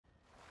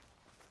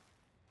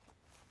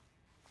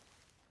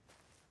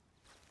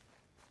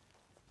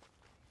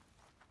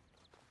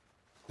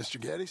Mr.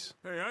 Geddes?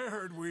 Hey, I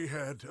heard we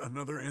had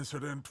another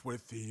incident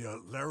with the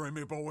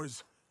Laramie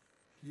boys.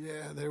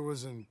 Yeah, there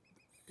was an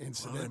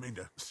incident. Well, I mean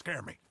to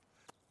scare me.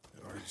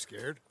 Are you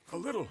scared? A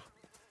little.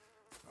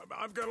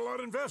 I've got a lot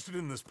invested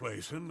in this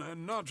place,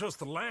 and not just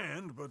the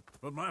land, but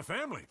my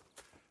family.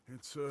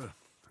 It's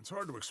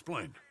hard to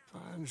explain.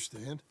 I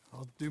understand.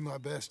 I'll do my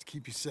best to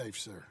keep you safe,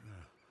 sir.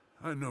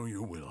 I know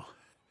you will.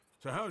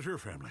 So how's your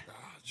family?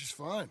 Just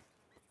fine.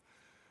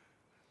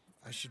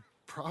 I should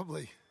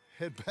probably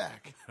head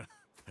back.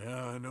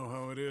 Yeah, I know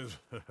how it is.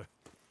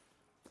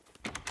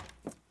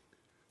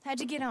 How'd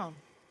you get on?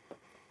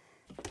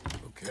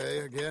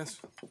 Okay, I guess.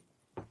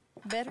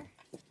 Better?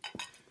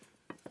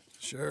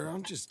 Sure,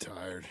 I'm just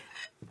tired.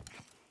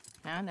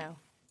 I know.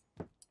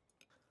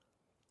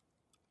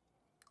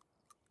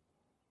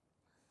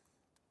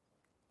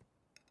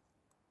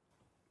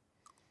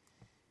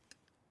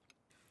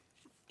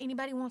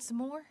 Anybody want some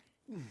more?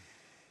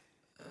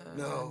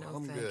 No,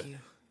 I'm thank good. you.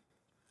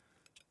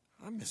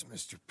 I miss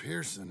Mr.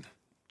 Pearson.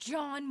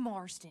 John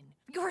Marston,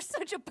 you're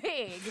such a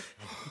pig.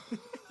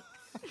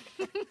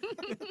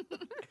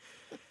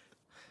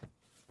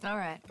 All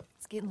right,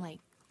 it's getting late.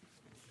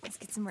 Let's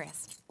get some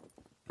rest.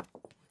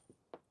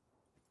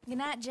 Good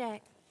night,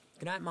 Jack.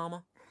 Good night,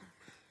 Mama.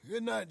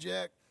 Good night,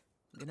 Jack.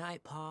 Good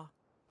night, Pa.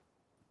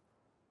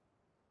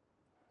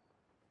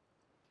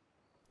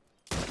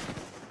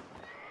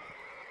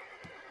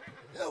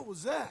 Hell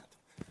was that?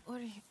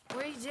 What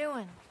are you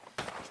doing?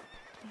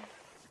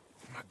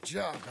 My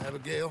job,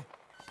 Abigail.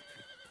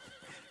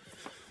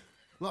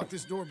 Lock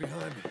this door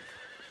behind me.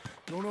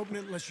 Don't open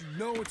it unless you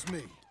know it's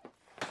me.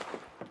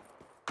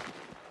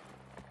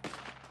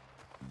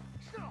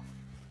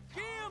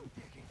 Jim!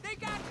 They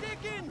got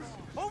Dickens!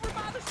 Over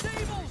by the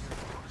stables!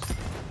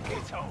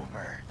 It's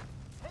over.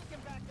 Take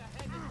him back to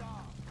heading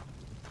dog.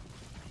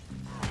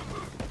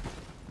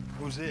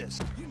 Who's this?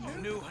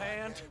 New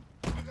hand?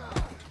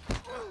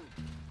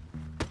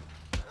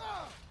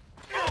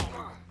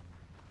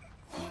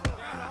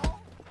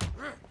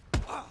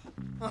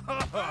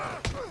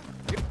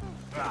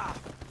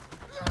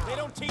 They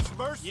don't teach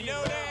mercy. You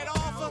know that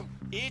awful?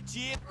 It's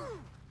it.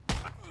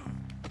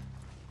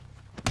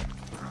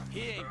 He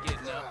ain't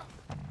getting up.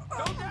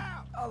 Go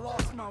down! I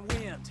lost my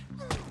wind.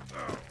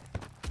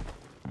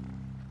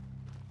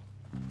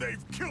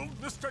 They've killed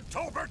Mr.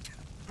 Tolbert,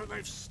 and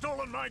they've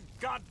stolen my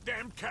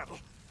goddamn cattle.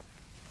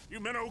 You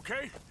men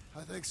okay?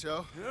 I think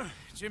so. Yeah?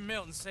 Jim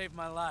Milton saved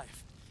my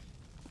life.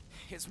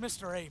 It's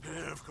Mr. Abel.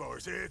 Yeah, of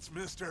course, it's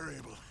Mr.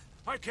 Abel.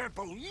 I can't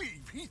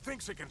believe he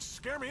thinks he can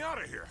scare me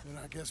out of here. Then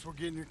I guess we're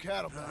getting your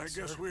cattle back, I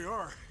guess sir. we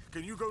are.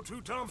 Can you go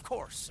too, Tom? Of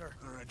course, sir.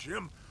 All right,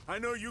 Jim. I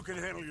know you can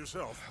handle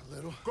yourself. A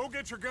little. Go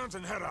get your guns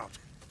and head out.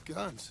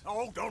 Guns.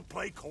 Oh, don't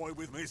play coy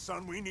with me,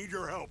 son. We need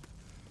your help.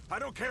 I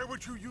don't care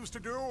what you used to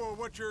do or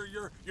what your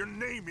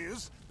name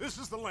is. This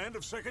is the land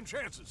of second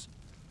chances.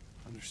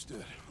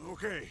 Understood.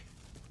 Okay.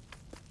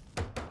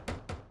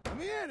 Let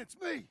me in, it's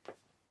me.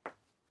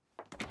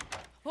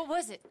 What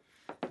was it?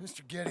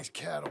 Mr. Geddes'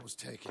 cattle was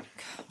taken.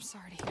 I'm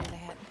sorry to hear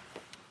that.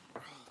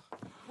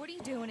 What are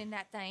you doing in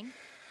that thing?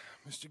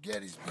 Mr.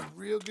 Geddes been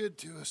real good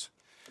to us.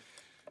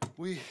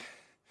 What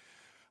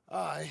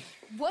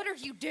are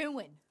you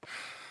doing?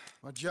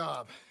 My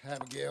job,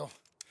 Abigail.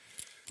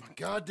 My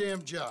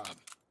goddamn job.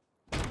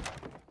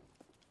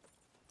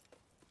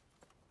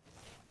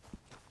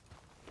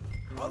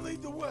 I'll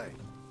lead the way.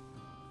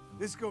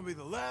 This is gonna be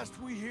the last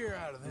we hear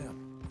out of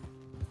them.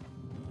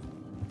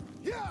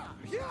 Yeah!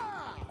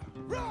 Yeah!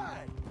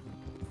 Right!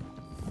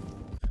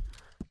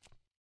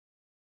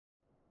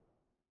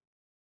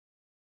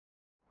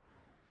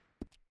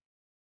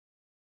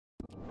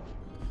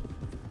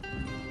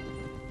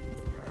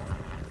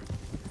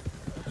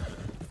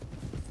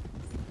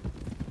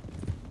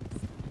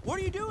 What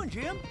are you doing,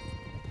 Jim?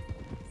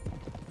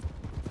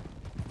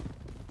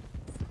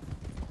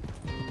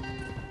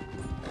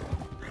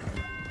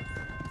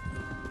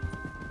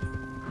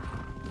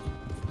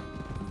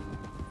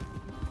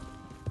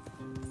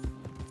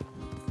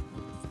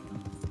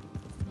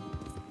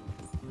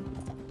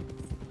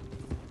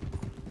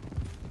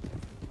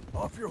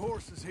 Off your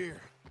horses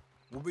here.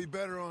 We'll be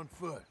better on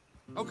foot.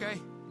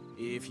 Okay,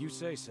 if you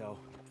say so.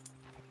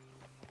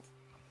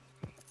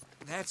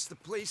 That's the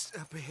place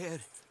up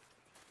ahead.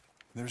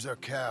 There's our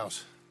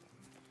cows.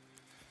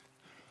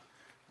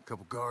 A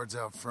couple guards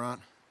out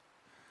front.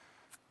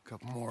 A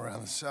couple more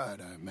around the side,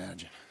 I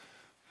imagine.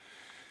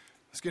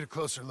 Let's get a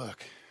closer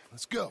look.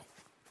 Let's go.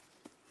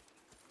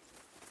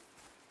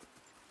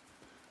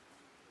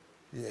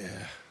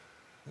 Yeah,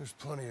 there's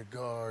plenty of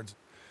guards.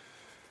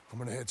 I'm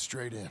gonna head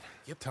straight in.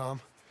 Yep.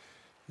 Tom,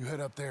 you head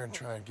up there and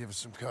try and give us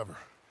some cover.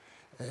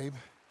 Abe,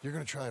 you're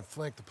gonna try and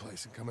flank the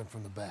place and come in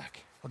from the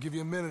back. I'll give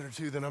you a minute or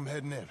two, then I'm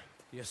heading in.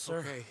 Yes, sir.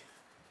 Okay.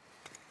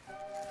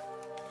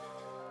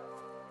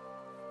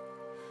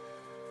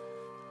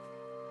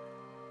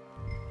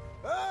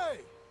 Hey!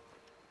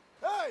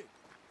 Hey!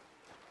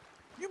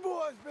 You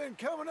boys been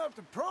coming up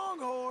to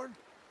Pronghorn?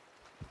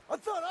 I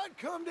thought I'd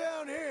come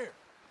down here.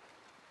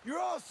 You're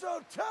all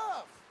so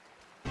tough.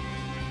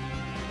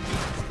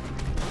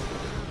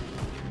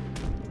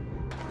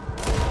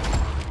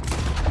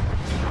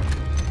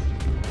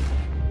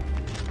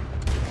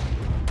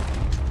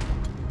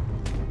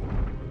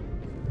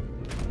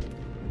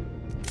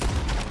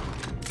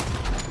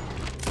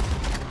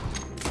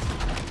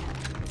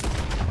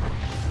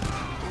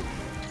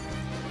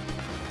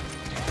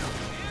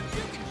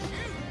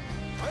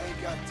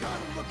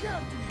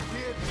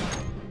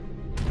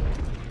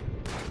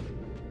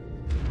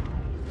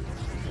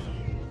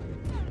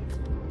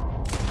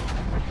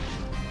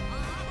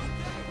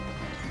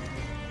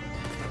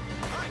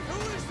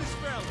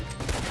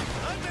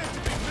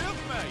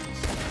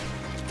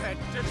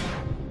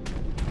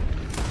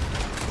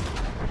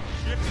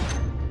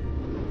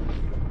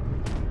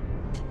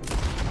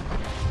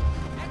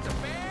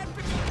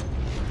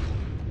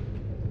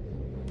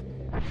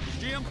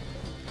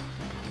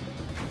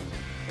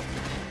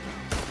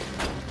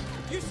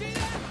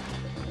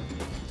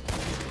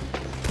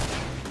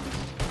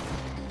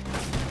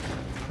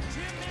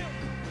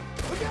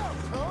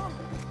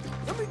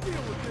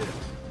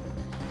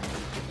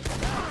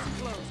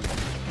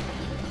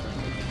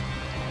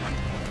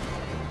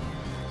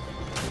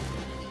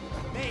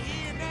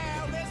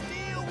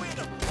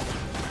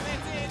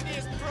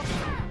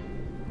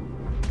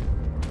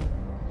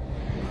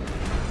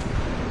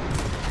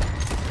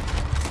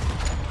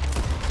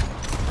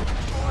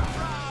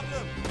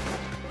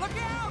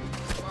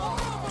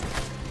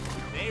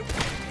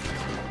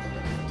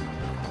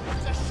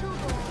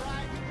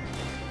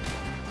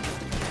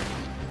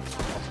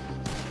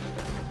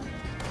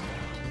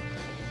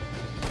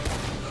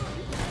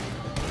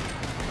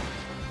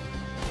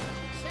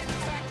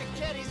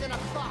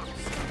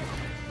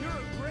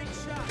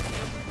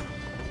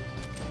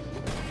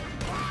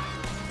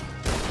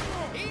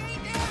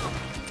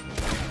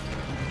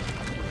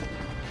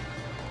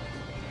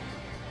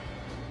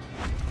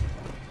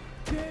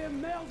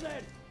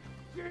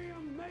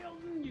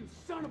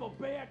 son of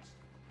a bitch!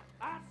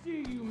 I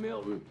see you,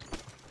 Milton.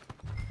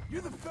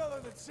 You the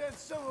fella that said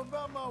something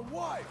about my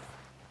wife.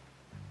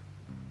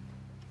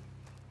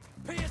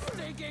 Piss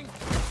stinking,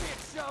 shit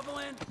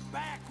shoveling,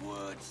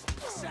 backwoods,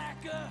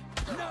 sacker,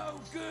 no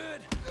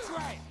good,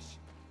 trash.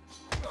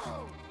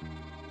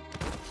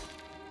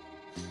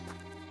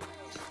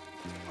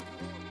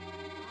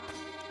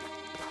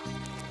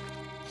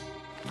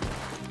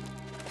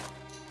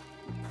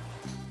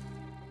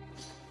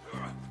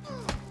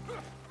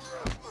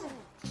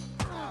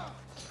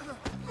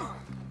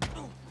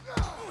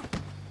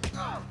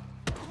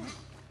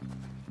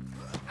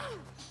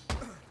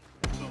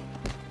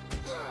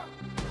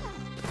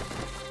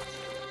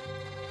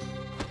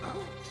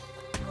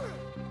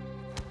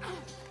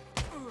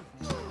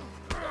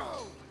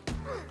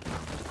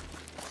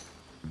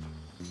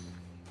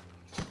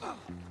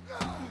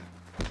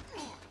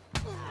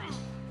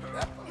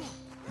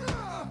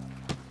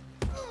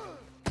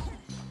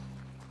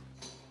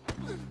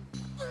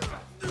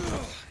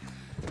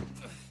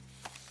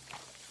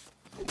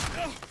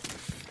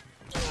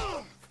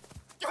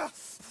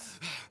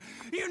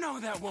 You know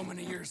that woman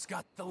of yours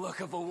got the look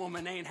of a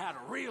woman ain't had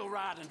a real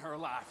ride in her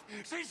life.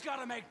 She's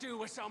gotta make do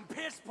with some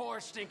piss-poor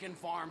stinking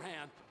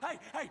farmhand.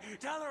 Hey,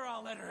 tell her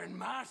I'll let her in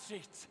my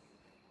sheets.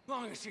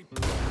 Long as she...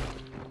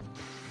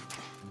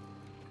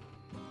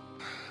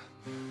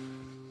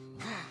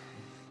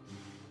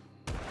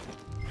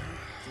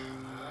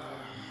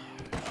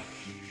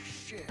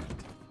 Shit.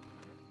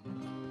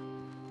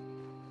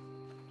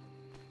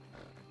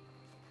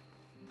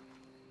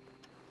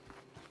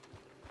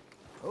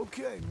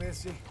 Okay,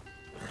 Missy.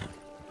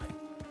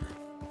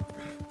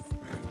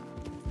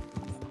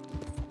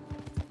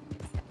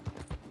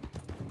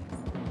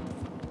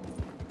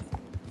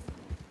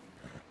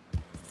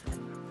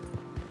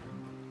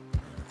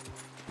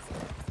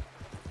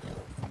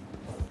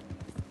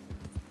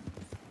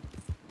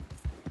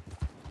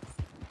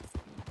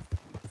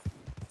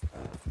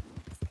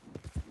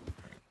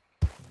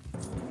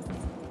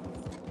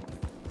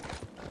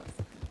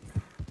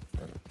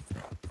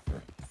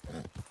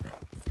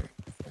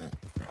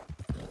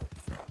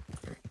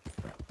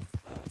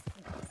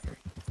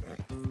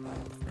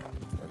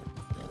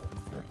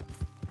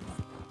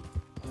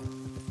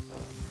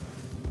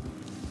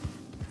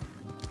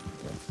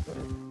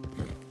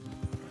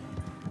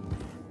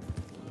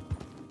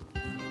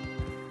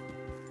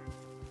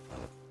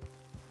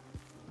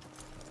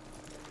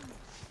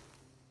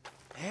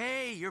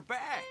 Hey, you're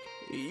back.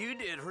 You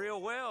did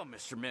real well,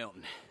 Mr.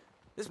 Milton.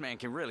 This man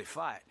can really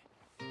fight.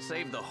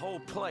 Saved the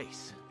whole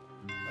place.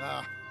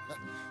 Ah,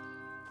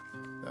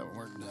 that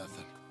weren't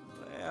nothing.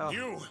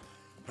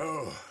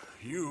 Well...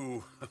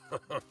 You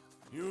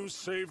you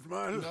saved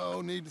my life.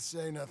 No need to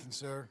say nothing,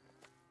 sir.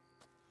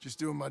 Just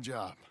doing my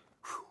job.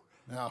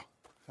 Now,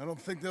 I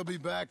don't think they'll be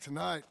back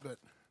tonight, but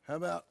how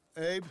about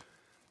Abe?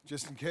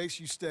 Just in case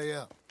you stay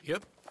up.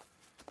 Yep.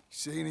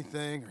 See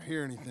anything or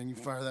hear anything, you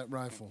fire that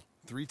rifle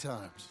 3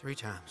 times. 3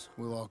 times.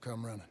 We'll all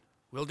come running.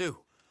 Will do.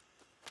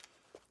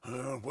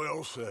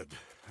 Well said.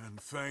 And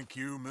thank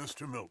you,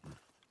 Mr. Milton.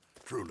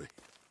 Truly.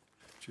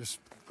 Just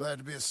glad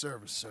to be of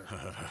service, sir.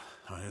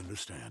 I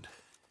understand.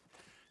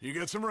 You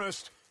get some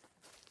rest.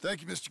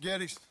 Thank you, Mr.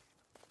 Geddes.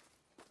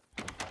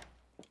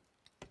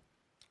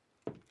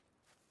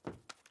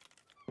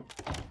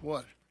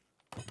 What?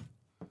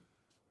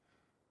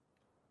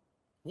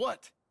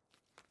 What?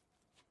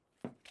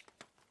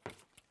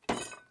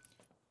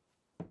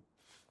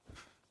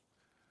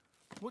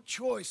 What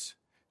choice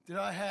did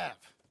I have?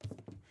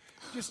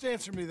 Just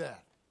answer me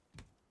that.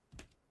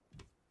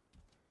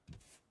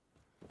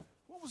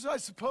 What was I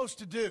supposed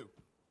to do?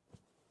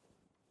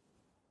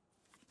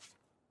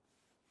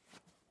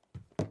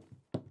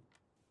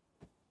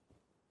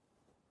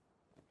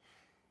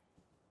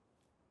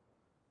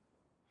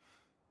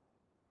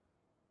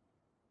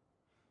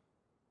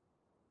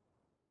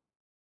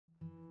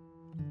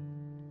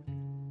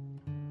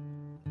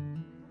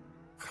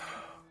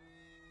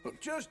 Look,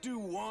 just do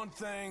one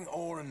thing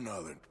or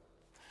another.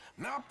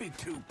 Not be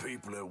 2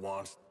 people at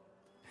once.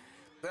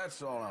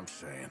 That's all I'm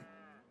saying.